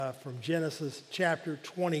from Genesis chapter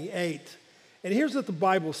 28. And here's what the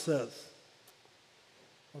Bible says.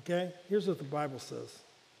 Okay? Here's what the Bible says.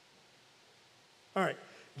 All right.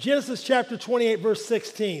 Genesis chapter 28, verse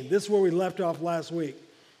 16. This is where we left off last week.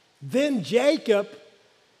 Then Jacob,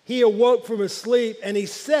 he awoke from his sleep, and he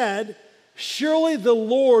said, "Surely the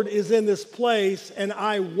Lord is in this place, and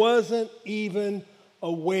I wasn't even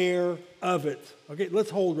aware of it." Okay, let's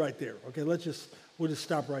hold right there. Okay, we'll just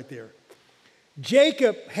stop right there.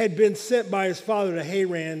 Jacob had been sent by his father to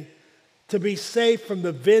Haran to be safe from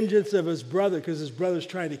the vengeance of his brother, because his brother's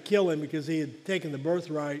trying to kill him because he had taken the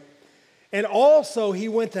birthright. And also he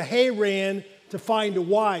went to Haran to find a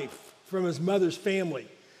wife from his mother's family,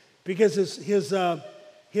 because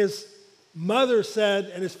his mother said,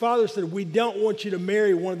 and his father said, "We don't want you to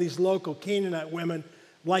marry one of these local Canaanite women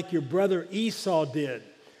like your brother Esau did."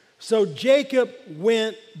 So Jacob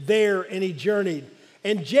went there and he journeyed.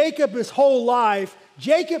 And Jacob, his whole life,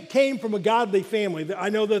 Jacob came from a godly family. I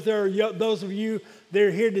know that there are those of you that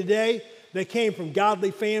are here today that came from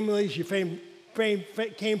godly families. You came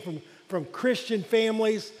from Christian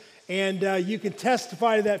families, and you can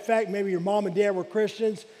testify to that fact. Maybe your mom and dad were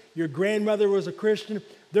Christians. Your grandmother was a Christian.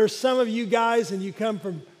 There's some of you guys, and you come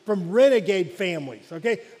from renegade families,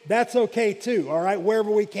 okay? That's okay too, all right? Wherever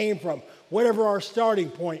we came from, whatever our starting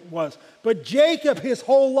point was. But Jacob, his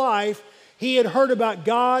whole life, he had heard about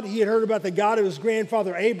God. He had heard about the God of his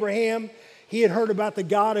grandfather Abraham. He had heard about the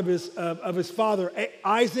God of his father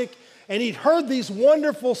Isaac, and he'd heard these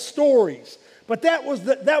wonderful stories. But that was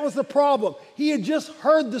the problem. He had just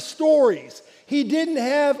heard the stories. He didn't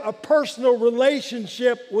have a personal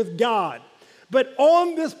relationship with God. But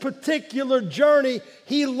on this particular journey,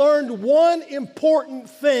 he learned one important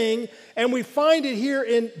thing, and we find it here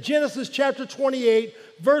in Genesis chapter 28,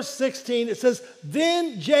 verse 16. It says,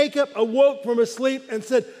 "Then Jacob awoke from his sleep and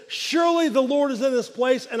said, 'Surely the Lord is in this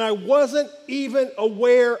place, and I wasn't even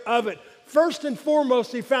aware of it.'" First and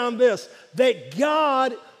foremost, he found this, that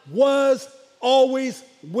God was always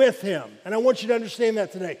with him. And I want you to understand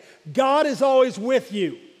that today. God is always with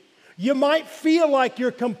you. You might feel like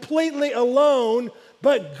you're completely alone,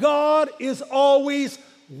 but God is always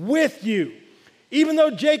with you. Even though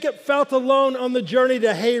Jacob felt alone on the journey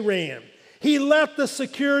to Haran, he left the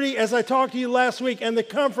security, as I talked to you last week, and the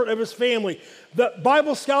comfort of his family. The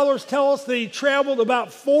Bible scholars tell us that he traveled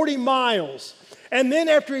about 40 miles. And then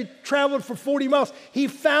after he traveled for 40 miles, he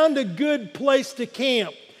found a good place to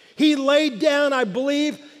camp. He laid down, I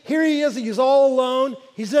believe, here he is, he's all alone.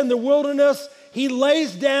 He's in the wilderness. He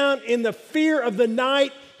lays down in the fear of the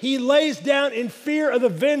night. He lays down in fear of the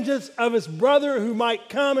vengeance of his brother who might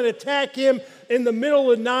come and attack him in the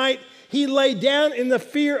middle of the night. He lay down in the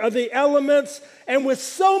fear of the elements. And with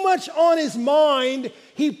so much on his mind,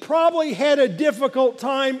 he probably had a difficult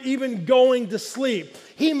time even going to sleep.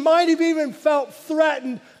 He might have even felt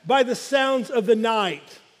threatened by the sounds of the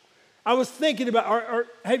night. I was thinking about,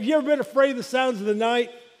 have you ever been afraid of the sounds of the night?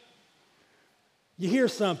 You hear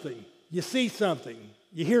something. You see something.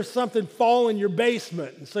 You hear something fall in your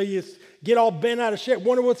basement, and so you get all bent out of shape,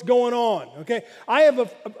 wonder what's going on, okay? I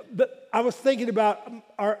was thinking about,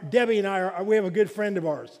 Debbie and I, we have a good friend of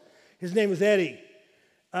ours. His name is Eddie.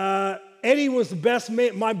 Eddie was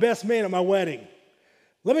my best man at my wedding.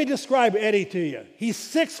 Let me describe Eddie to you. He's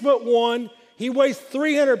 6'1". He weighs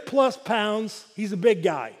 300 plus pounds. He's a big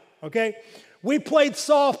guy, okay? We played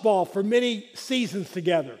softball for many seasons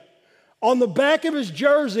together. On the back of his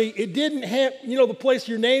jersey, it didn't have, the place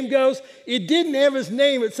your name goes, it didn't have his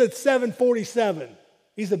name, it said 747.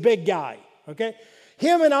 He's a big guy, okay?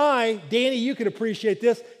 Him and I, Danny, you could appreciate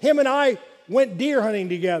this, him and I went deer hunting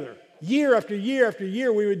together. Year after year after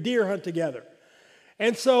year, we would deer hunt together.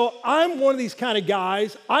 And so I'm one of these kind of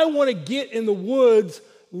guys, I want to get in the woods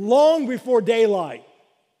long before daylight.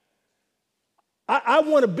 I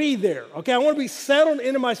want to be there, okay? I want to be settled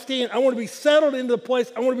into my stand. I want to be settled into the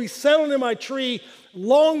place. I want to be settled in my tree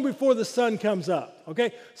long before the sun comes up,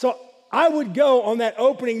 okay? So I would go on that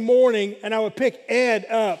opening morning, and I would pick Ed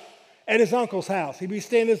up at his uncle's house. He'd be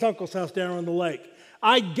staying at his uncle's house down on the lake.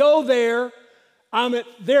 I'd go there. I'm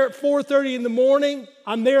there at 4:30 in the morning.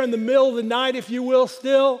 I'm there in the middle of the night, if you will,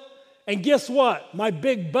 still. And guess what? My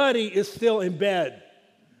big buddy is still in bed.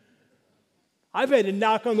 I've had to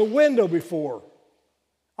knock on the window before.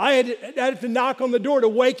 I had to knock on the door to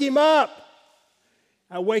wake him up.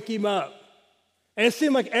 I wake him up. And it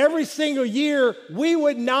seemed like every single year, we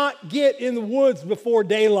would not get in the woods before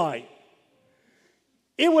daylight.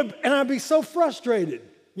 And I'd be so frustrated,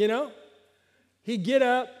 He'd get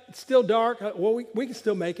up, it's still dark. Well, we can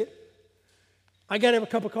still make it. I got to have a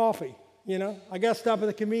cup of coffee, I got to stop at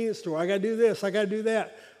the convenience store. I got to do this, I got to do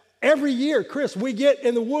that. Every year, Chris, we get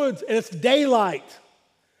in the woods and it's daylight.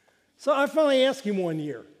 So I finally asked him one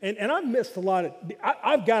year, and I've missed a lot of,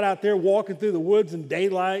 I've got out there walking through the woods in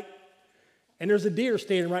daylight, and there's a deer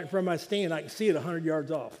standing right in front of my stand. I can see it 100 yards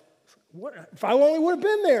off. What if I only would have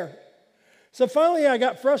been there? So finally I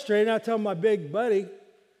got frustrated, and I told my big buddy,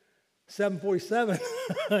 747,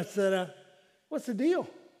 I said, what's the deal?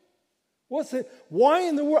 Why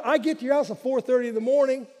in the world? I get to your house at 4:30 in the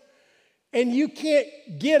morning, and you can't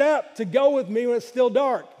get up to go with me when it's still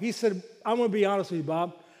dark. He said, I'm going to be honest with you,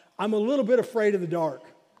 Bob. I'm a little bit afraid of the dark.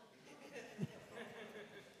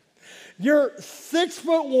 You're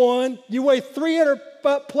 6'1", you weigh 300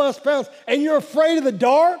 plus pounds, and you're afraid of the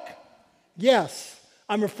dark? Yes,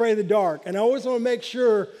 I'm afraid of the dark. And I always want to make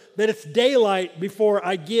sure that it's daylight before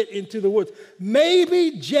I get into the woods.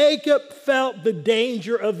 Maybe Jacob felt the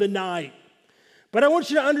danger of the night. But I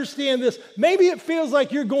want you to understand this. Maybe it feels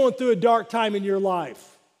like you're going through a dark time in your life.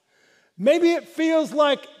 Maybe it feels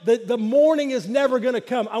like the morning is never going to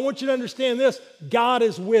come. I want you to understand this. God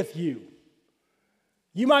is with you.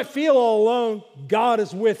 You might feel all alone. God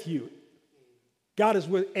is with you. God is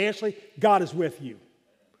with Ashley. God is with you.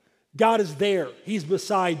 God is there. He's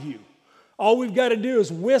beside you. All we've got to do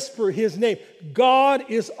is whisper his name. God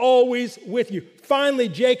is always with you. Finally,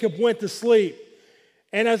 Jacob went to sleep.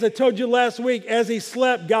 And as I told you last week, as he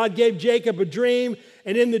slept, God gave Jacob a dream.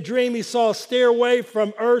 And in the dream, he saw a stairway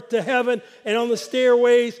from earth to heaven. And on the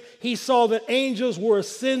stairways, he saw that angels were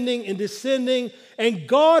ascending and descending. And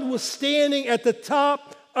God was standing at the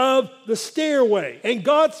top of the stairway. And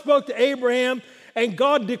God spoke to Abraham. And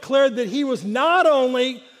God declared that he was not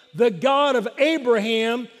only the God of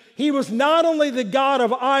Abraham, he was not only the God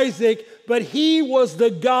of Isaac, but he was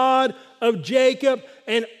the God of Jacob.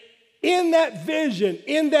 And in that vision,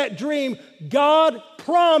 in that dream, God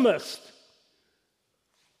promised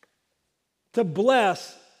to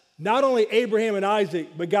bless not only Abraham and Isaac,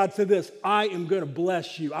 but God said this, I am going to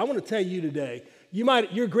bless you. I want to tell you today,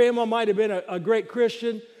 your grandma might have been a great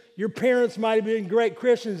Christian. Your parents might have been great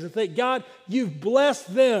Christians and think, God, you've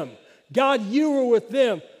blessed them. God, you were with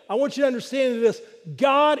them. I want you to understand this,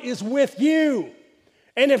 God is with you.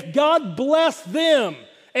 And if God blessed them,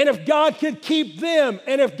 and if God could keep them,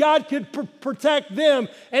 and if God could protect them,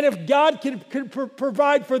 and if God could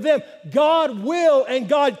provide for them, God will and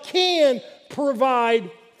God can provide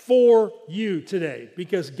for you today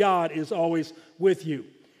because God is always with you.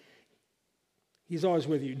 He's always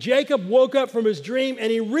with you. Jacob woke up from his dream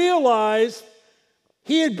and he realized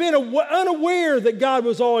he had been unaware that God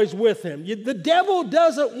was always with him. The devil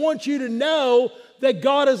doesn't want you to know that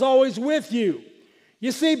God is always with you.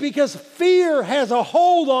 You see, because fear has a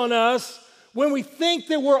hold on us when we think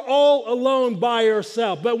that we're all alone by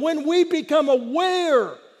ourselves. But when we become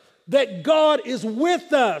aware that God is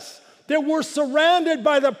with us, that we're surrounded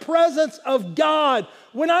by the presence of God.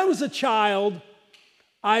 When I was a child,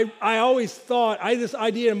 I always thought, I had this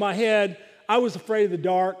idea in my head, I was afraid of the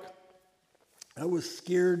dark. I was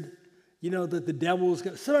scared, that the devil was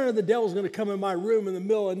going to come in my room in the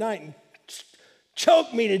middle of the night and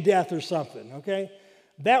choke me to death or something, okay?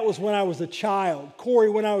 That was when I was a child. Corey,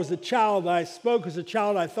 when I was a child, I spoke as a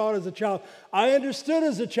child, I thought as a child, I understood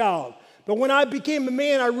as a child. But when I became a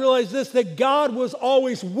man, I realized this, that God was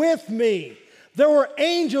always with me. There were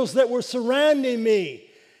angels that were surrounding me.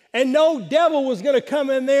 And no devil was going to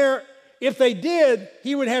come in there. If they did,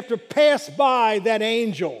 he would have to pass by that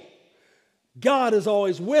angel. God is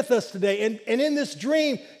always with us today. And in this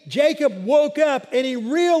dream, Jacob woke up and he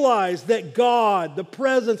realized that God, the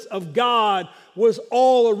presence of God, was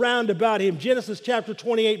all around about him. Genesis chapter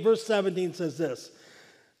 28, verse 17 says this.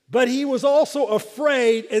 But he was also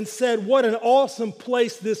afraid and said, what an awesome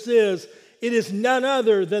place this is. It is none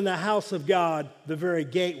other than the house of God, the very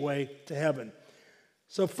gateway to heaven.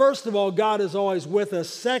 So first of all, God is always with us.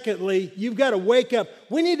 Secondly, you've got to wake up.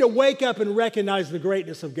 We need to wake up and recognize the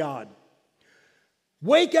greatness of God.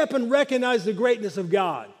 Wake up and recognize the greatness of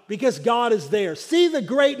God because God is there. See the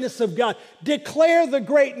greatness of God. Declare the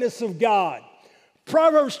greatness of God.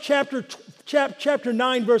 Proverbs chapter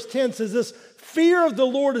 9, verse 10 says this, fear of the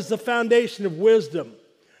Lord is the foundation of wisdom.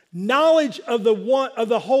 Knowledge of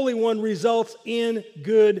the Holy One results in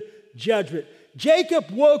good judgment. Jacob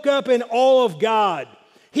woke up in awe of God.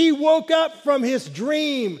 He woke up from his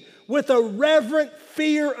dream with a reverent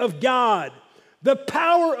fear of God. The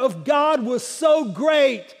power of God was so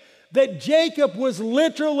great that Jacob was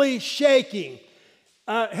literally shaking.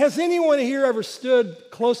 Has anyone here ever stood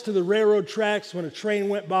close to the railroad tracks when a train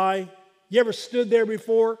went by? You ever stood there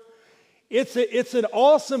before? It's an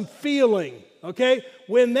awesome feeling okay?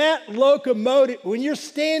 When that locomotive, when you're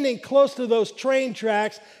standing close to those train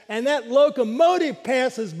tracks and that locomotive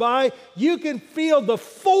passes by, you can feel the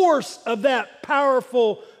force of that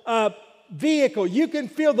powerful vehicle. You can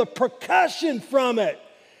feel the percussion from it.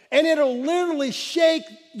 And it'll literally shake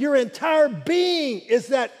your entire being as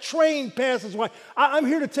that train passes by. I'm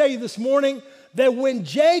here to tell you this morning that when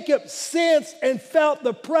Jacob sensed and felt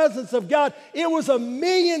the presence of God, it was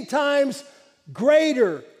 1,000,000 times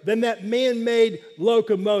greater than that man-made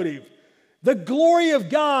locomotive. The glory of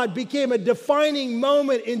God became a defining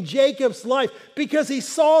moment in Jacob's life because he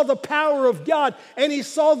saw the power of God and he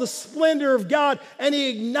saw the splendor of God and he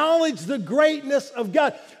acknowledged the greatness of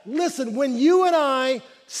God. Listen, when you and I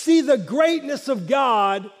see the greatness of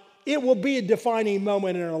God, it will be a defining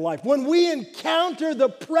moment in our life. When we encounter the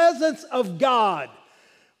presence of God,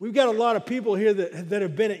 we've got a lot of people here that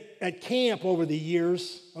have been at camp over the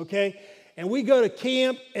years, okay? And we go to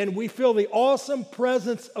camp and we feel the awesome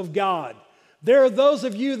presence of God. There are those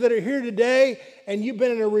of you that are here today and you've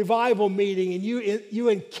been in a revival meeting and you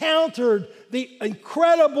encountered the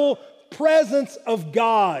incredible presence of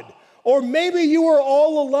God. Or maybe you were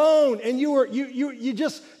all alone and you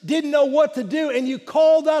just didn't know what to do and you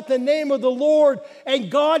called out the name of the Lord and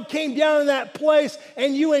God came down in that place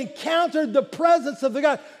and you encountered the presence of the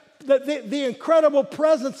God. The incredible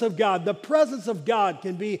presence of God. The presence of God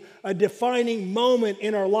can be a defining moment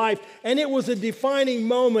in our life, and it was a defining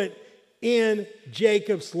moment in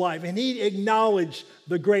Jacob's life, and he acknowledged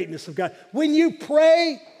the greatness of God. When you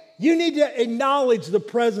pray, you need to acknowledge the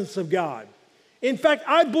presence of God. In fact,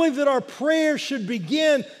 I believe that our prayer should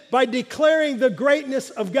begin by declaring the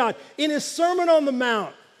greatness of God. In his Sermon on the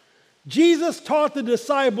Mount, Jesus taught the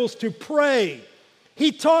disciples to pray.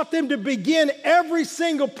 He taught them to begin every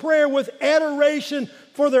single prayer with adoration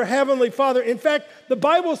for their heavenly Father. In fact, the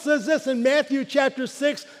Bible says this in Matthew chapter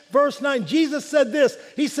 6, verse 9. Jesus said this.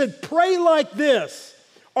 He said, pray like this.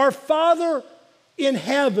 Our Father in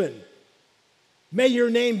heaven, may your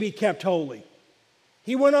name be kept holy.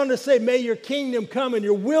 He went on to say, may your kingdom come and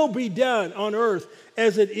your will be done on earth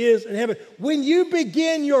as it is in heaven. When you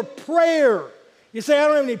begin your prayer, you say, I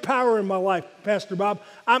don't have any power in my life, Pastor Bob.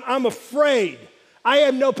 I'm afraid. I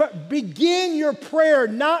have no power. Begin your prayer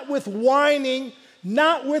not with whining,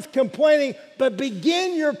 not with complaining, but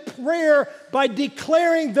begin your prayer by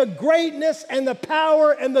declaring the greatness and the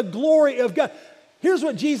power and the glory of God. Here's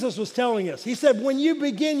what Jesus was telling us. He said, when you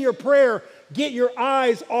begin your prayer, get your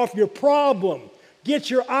eyes off your problem.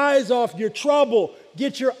 Get your eyes off your trouble.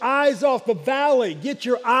 Get your eyes off the valley. Get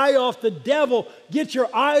your eye off the devil. Get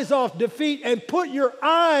your eyes off defeat and put your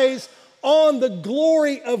eyes on the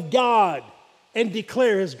glory of God and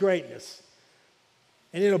declare his greatness.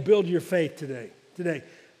 And it'll build your faith today.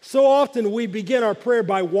 So often we begin our prayer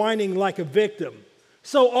by whining like a victim.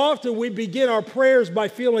 So often we begin our prayers by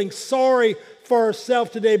feeling sorry for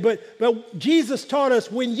ourselves today. But Jesus taught us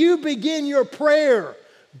when you begin your prayer,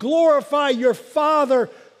 glorify your Father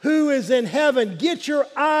who is in heaven. Get your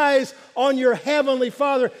eyes on your heavenly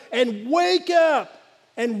Father and wake up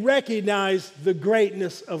and recognize the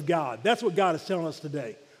greatness of God. That's what God is telling us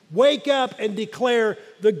today. Wake up and declare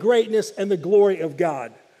the greatness and the glory of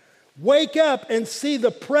God. Wake up and see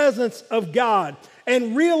the presence of God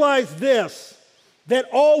and realize this, that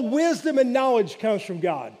all wisdom and knowledge comes from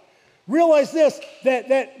God. Realize this,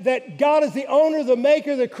 that God is the owner, the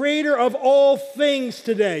maker, the creator of all things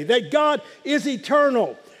today, that God is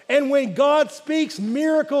eternal. And when God speaks,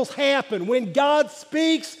 miracles happen. When God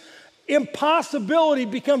speaks, impossibility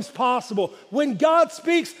becomes possible. When God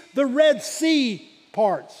speaks, the Red Sea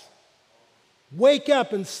parts. Wake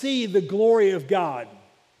up and see the glory of God.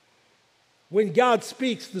 When God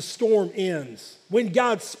speaks, the storm ends. When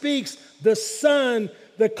God speaks,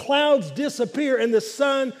 the clouds disappear and the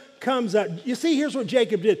sun comes out. You see, here's what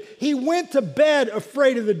Jacob did. He went to bed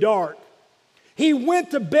afraid of the dark. He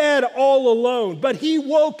went to bed all alone, but he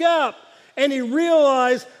woke up and he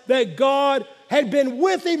realized that God had been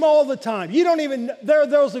with him all the time. There are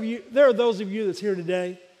those of you that's here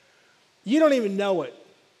today. You don't even know it.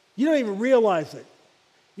 You don't even realize it.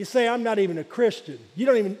 You say, I'm not even a Christian. You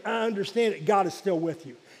don't even understand it. God is still with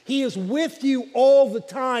you. He is with you all the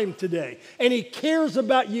time today. And he cares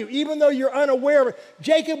about you, even though you're unaware of it.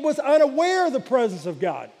 Jacob was unaware of the presence of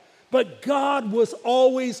God. But God was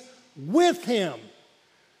always with him.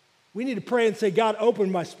 We need to pray and say, God, open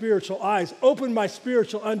my spiritual eyes. Open my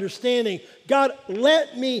spiritual understanding. God,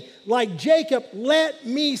 let me, like Jacob, let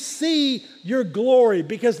me see your glory.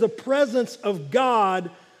 Because the presence of God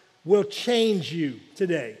will change you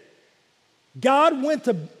today. Jacob went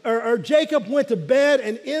to bed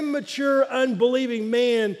an immature, unbelieving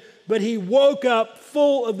man, but he woke up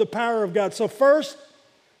full of the power of God. So first,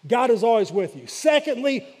 God is always with you.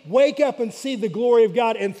 Secondly, wake up and see the glory of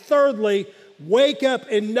God. And thirdly, wake up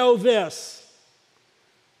and know this.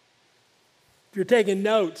 If you're taking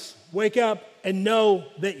notes, wake up and know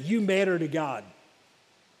that you matter to God.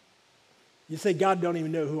 You say, God don't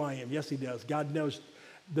even know who I am. Yes, he does. God knows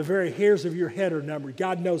the very hairs of your head are numbered.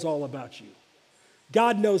 God knows all about you.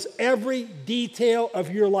 God knows every detail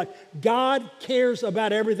of your life. God cares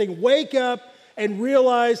about everything. Wake up and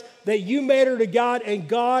realize that you matter to God and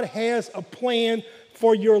God has a plan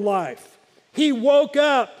for your life. He woke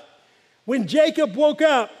up. When Jacob woke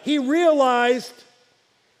up, he realized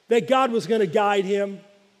that God was going to guide him.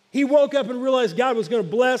 He woke up and realized God was going to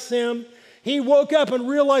bless him. He woke up and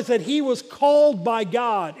realized that he was called by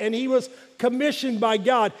God and he was commissioned by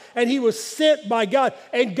God and he was sent by God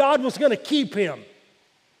and God was going to keep him.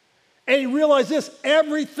 And he realized this,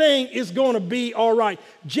 everything is going to be all right.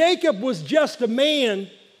 Jacob was just a man,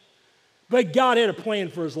 but God had a plan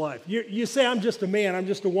for his life. You say, I'm just a man, I'm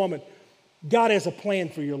just a woman. God has a plan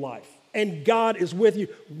for your life and God is with you.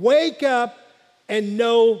 Wake up and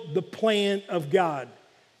know the plan of God.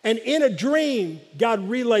 And in a dream, God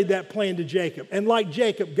relayed that plan to Jacob. And like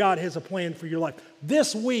Jacob, God has a plan for your life.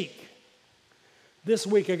 This week,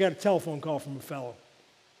 I got a telephone call from a fellow.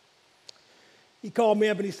 He called me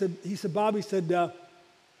up and he said, Bob, he said, got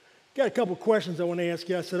a couple questions I want to ask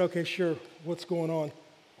you. I said, okay, sure. What's going on?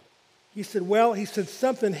 He said,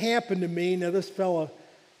 something happened to me. Now, this fellow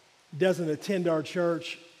doesn't attend our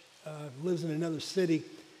church, lives in another city.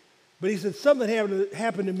 But he said, something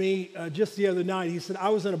happened to me just the other night. He said, I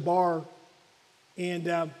was in a bar,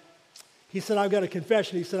 and he said, I've got a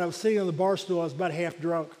confession. He said, I was sitting on the bar stool. I was about half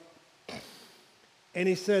drunk. And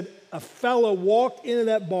he said, a fellow walked into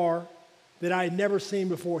that bar that I had never seen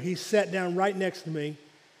before. He sat down right next to me.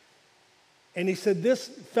 And he said, this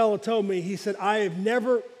fellow told me, he said, I have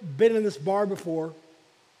never been in this bar before.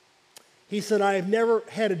 He said, I have never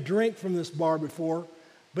had a drink from this bar before.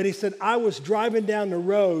 But he said, I was driving down the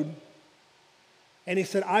road, and he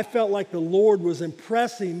said, I felt like the Lord was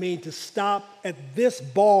impressing me to stop at this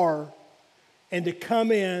bar and to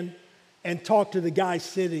come in and talk to the guy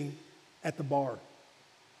sitting at the bar.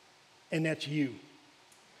 And that's you.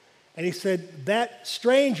 And he said, that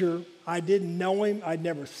stranger, I didn't know him. I'd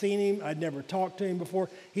never seen him. I'd never talked to him before.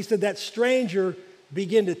 He said, that stranger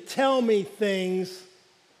began to tell me things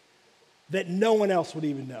that no one else would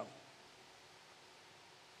even know.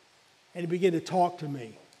 And he began to talk to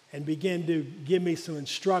me and began to give me some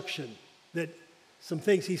instruction, that some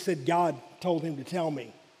things he said God told him to tell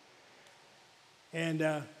me. And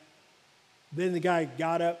then the guy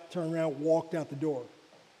got up, turned around, walked out the door.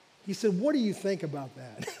 He said, what do you think about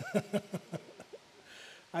that?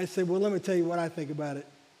 I said, well, let me tell you what I think about it.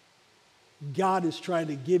 God is trying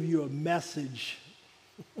to give you a message.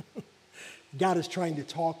 God is trying to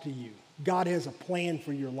talk to you. God has a plan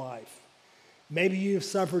for your life. Maybe you've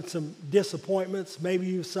suffered some disappointments. Maybe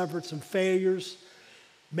you've suffered some failures.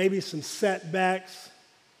 Maybe some setbacks.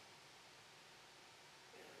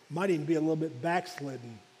 Might even be a little bit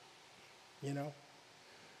backslidden, you know.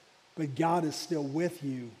 But God is still with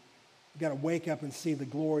you. You've got to wake up and see the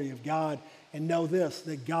glory of God and know this,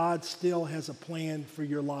 that God still has a plan for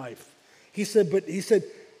your life. He said,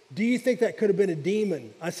 do you think that could have been a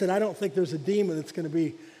demon? I said, I don't think there's a demon that's going to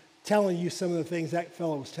be telling you some of the things that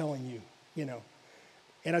fellow was telling you, you know.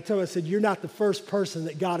 And I told him, I said, you're not the first person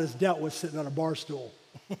that God has dealt with sitting on a bar stool.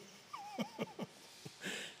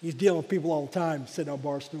 He's dealing with people all the time sitting on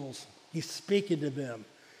bar stools. He's speaking to them.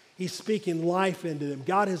 He's speaking life into them.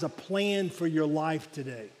 God has a plan for your life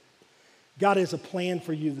today. God has a plan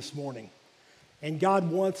for you this morning. And God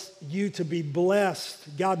wants you to be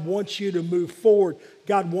blessed. God wants you to move forward.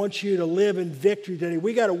 God wants you to live in victory today.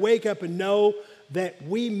 We got to wake up and know that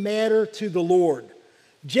we matter to the Lord.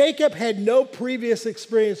 Jacob had no previous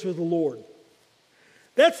experience with the Lord.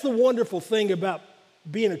 That's the wonderful thing about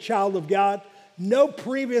being a child of God. No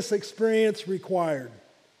previous experience required.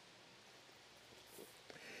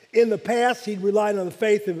 In the past, he'd relied on the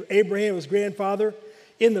faith of Abraham, his grandfather.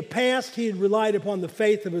 In the past, he had relied upon the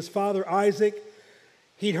faith of his father, Isaac.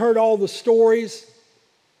 He'd heard all the stories.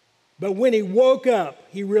 But when he woke up,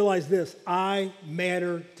 he realized this: I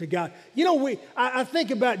matter to God. You know, I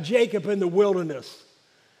think about Jacob in the wilderness.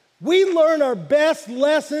 We learn our best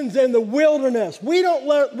lessons in the wilderness. We don't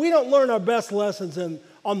learn our best lessons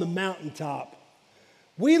on the mountaintop.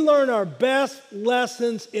 We learn our best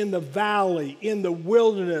lessons in the valley, in the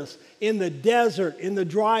wilderness, in the desert, in the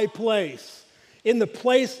dry place, in the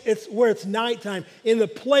place where it's nighttime, in the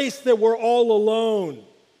place that we're all alone.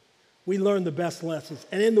 We learn the best lessons.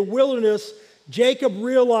 And in the wilderness, Jacob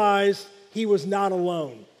realized he was not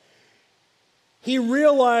alone. He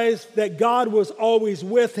realized that God was always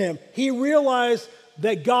with him. He realized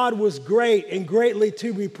that God was great and greatly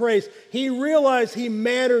to be praised. He realized he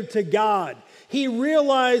mattered to God. He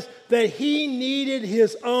realized that he needed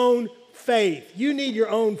his own faith. You need your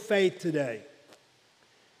own faith today.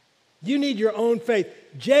 You need your own faith.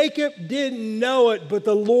 Jacob didn't know it, but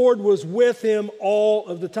the Lord was with him all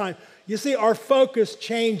of the time. You see, our focus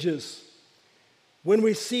changes when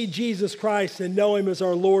we see Jesus Christ and know him as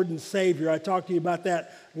our Lord and Savior. I talked to you about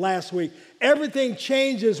that last week. Everything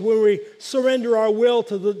changes when we surrender our will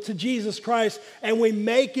to Jesus Christ and we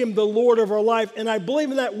make him the Lord of our life. And I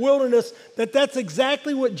believe in that wilderness that's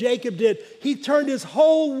exactly what Jacob did. He turned his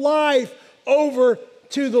whole life over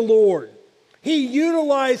to the Lord. He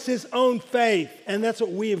utilized his own faith, and that's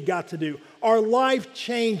what we have got to do. Our life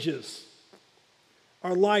changes.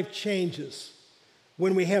 Our life changes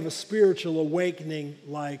when we have a spiritual awakening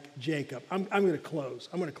like Jacob. I'm going to close.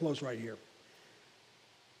 I'm going to close right here.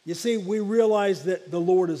 You see, we realize that the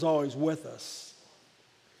Lord is always with us.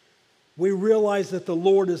 We realize that the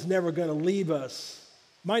Lord is never going to leave us.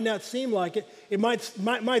 Might not seem like it. It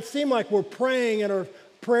might seem like we're praying and our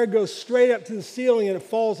prayer goes straight up to the ceiling and it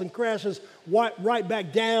falls and crashes right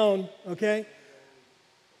back down, okay?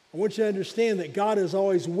 I want you to understand that God is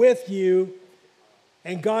always with you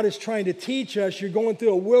and God is trying to teach us. You're going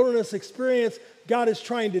through a wilderness experience. God is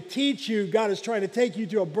trying to teach you. God is trying to take you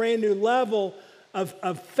to a brand new level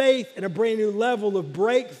of faith and a brand new level of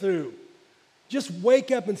breakthrough. Just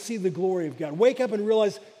wake up and see the glory of God. Wake up and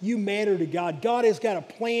realize you matter to God. God has got a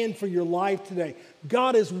plan for your life today.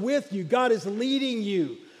 God is with you. God is leading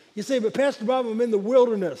you. You say, but Pastor Bob, I'm in the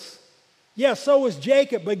wilderness. Yeah, so was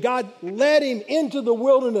Jacob, but God led him into the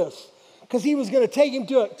wilderness because he was going to take him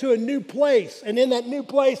to a new place. And in that new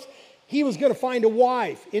place, he was going to find a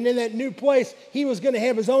wife. And in that new place, he was going to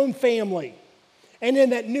have his own family. And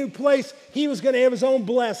in that new place, he was going to have his own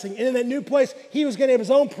blessing. And in that new place, he was going to have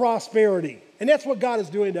his own prosperity. And that's what God is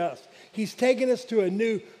doing to us. He's taking us to a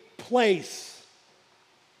new place.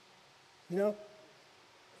 You know?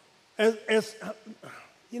 As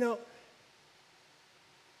you know,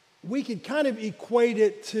 we could kind of equate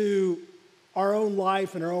it to our own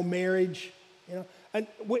life and our own marriage. You know? And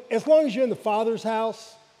as long as you're in the Father's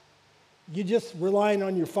house, you're just relying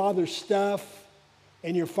on your Father's stuff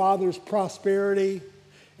and your Father's prosperity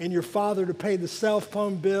and your Father to pay the cell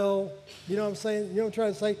phone bill. You know what I'm saying? You know what I'm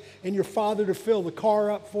trying to say? And your Father to fill the car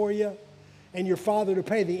up for you and your Father to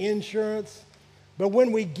pay the insurance. But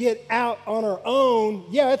when we get out on our own,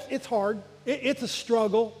 yeah, it's hard. It's a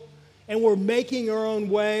struggle. And we're making our own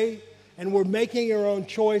way and we're making our own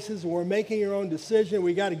choices and we're making our own decision.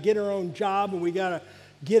 We got to get our own job and we got to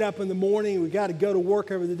get up in the morning and we got to go to work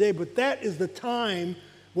every day. But that is the time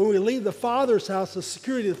when we leave the Father's house, the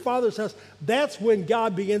security of the Father's house, that's when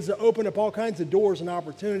God begins to open up all kinds of doors and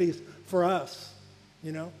opportunities for us,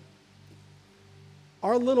 you know.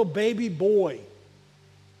 Our little baby boy,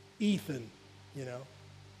 Ethan, you know.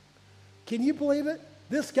 Can you believe it?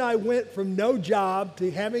 This guy went from no job to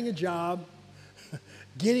having a job,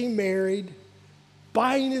 getting married,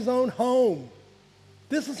 buying his own home.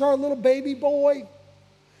 This is our little baby boy,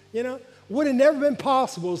 you know. Would have never been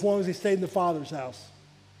possible as long as he stayed in the Father's house.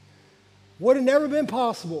 Would have never been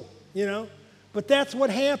possible, you know. But that's what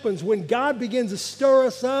happens when God begins to stir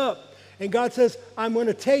us up. And God says, I'm going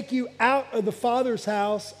to take you out of the Father's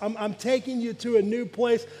house. I'm taking you to a new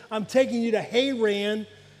place. I'm taking you to Haran.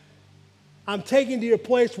 I'm taking you to a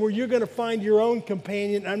place where you're going to find your own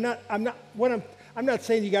companion. I'm not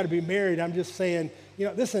saying you got to be married. I'm just saying, you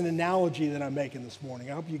know, this is an analogy that I'm making this morning.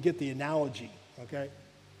 I hope you get the analogy, okay?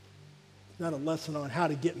 It's not a lesson on how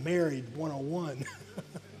to get married 101,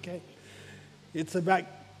 okay? It's about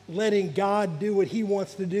letting God do what he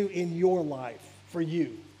wants to do in your life for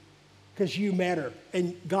you because you matter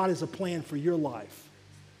and God has a plan for your life.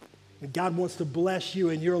 And God wants to bless you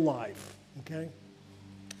in your life, okay?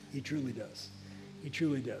 He truly does. He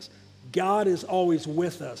truly does. God is always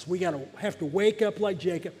with us. We have to wake up like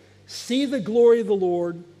Jacob, see the glory of the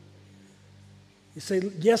Lord. You say,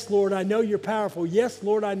 yes, Lord, I know you're powerful. Yes,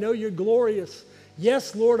 Lord, I know you're glorious.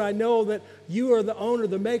 Yes, Lord, I know that you are the owner,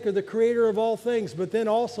 the maker, the creator of all things. But then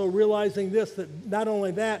also realizing this, that not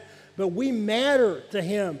only that, but we matter to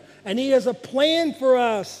him. And he has a plan for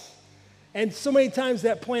us. And so many times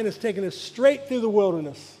that plan has taken us straight through the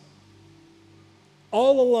wilderness.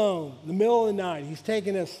 All alone, in the middle of the night, he's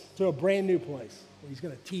taking us to a brand new place where he's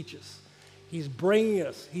going to teach us. He's bringing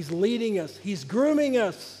us. He's leading us. He's grooming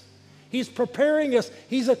us. He's preparing us.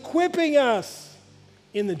 He's equipping us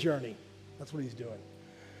in the journey. That's what he's doing.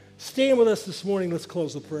 Stand with us this morning. Let's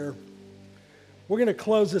close the prayer. We're going to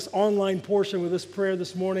close this online portion with this prayer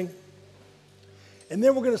this morning. And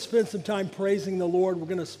then we're going to spend some time praising the Lord. We're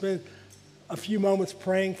going to spend a few moments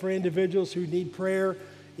praying for individuals who need prayer.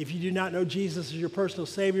 If you do not know Jesus as your personal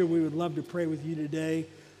Savior, we would love to pray with you today.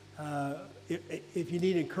 If you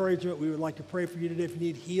need encouragement, we would like to pray for you today. If you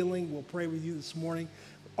need healing, we'll pray with you this morning.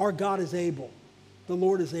 Our God is able. The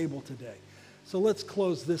Lord is able today. So let's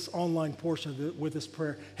close this online portion with this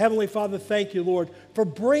prayer. Heavenly Father, thank you, Lord, for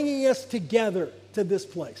bringing us together to this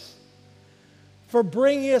place, for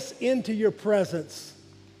bringing us into your presence.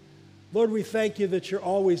 Lord, we thank you that you're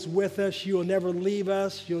always with us. You will never leave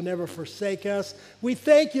us. You'll never forsake us. We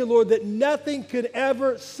thank you, Lord, that nothing could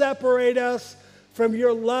ever separate us from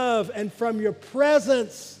your love and from your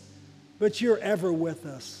presence, but you're ever with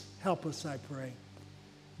us. Help us, I pray.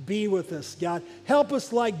 Be with us, God. Help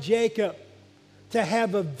us like Jacob to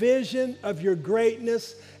have a vision of your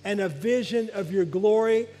greatness and a vision of your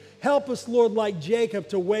glory. Help us, Lord, like Jacob,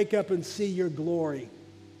 to wake up and see your glory,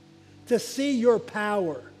 to see your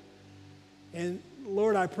power. And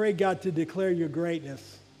Lord, I pray, God, to declare your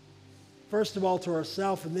greatness, first of all to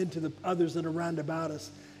ourselves and then to the others that are around about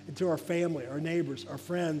us and to our family, our neighbors, our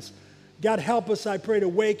friends. God, help us, I pray, to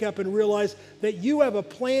wake up and realize that you have a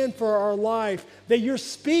plan for our life, that you're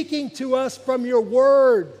speaking to us from your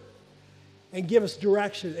word, and give us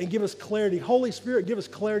direction and give us clarity. Holy Spirit, give us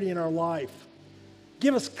clarity in our life.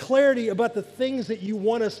 Give us clarity about the things that you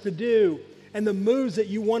want us to do and the moves that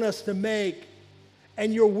you want us to make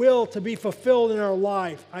and your will to be fulfilled in our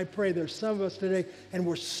life. I pray there's some of us today and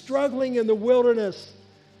we're struggling in the wilderness,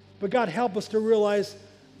 but God, help us to realize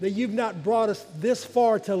that you've not brought us this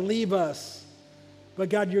far to leave us. But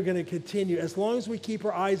God, you're going to continue. As long as we keep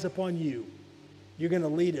our eyes upon you, you're going to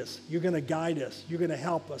lead us. You're going to guide us. You're going to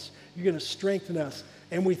help us. You're going to strengthen us.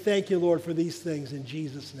 And we thank you, Lord, for these things in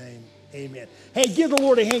Jesus' name. Amen. Hey, give the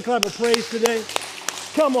Lord a hand clap of praise today.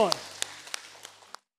 Come on.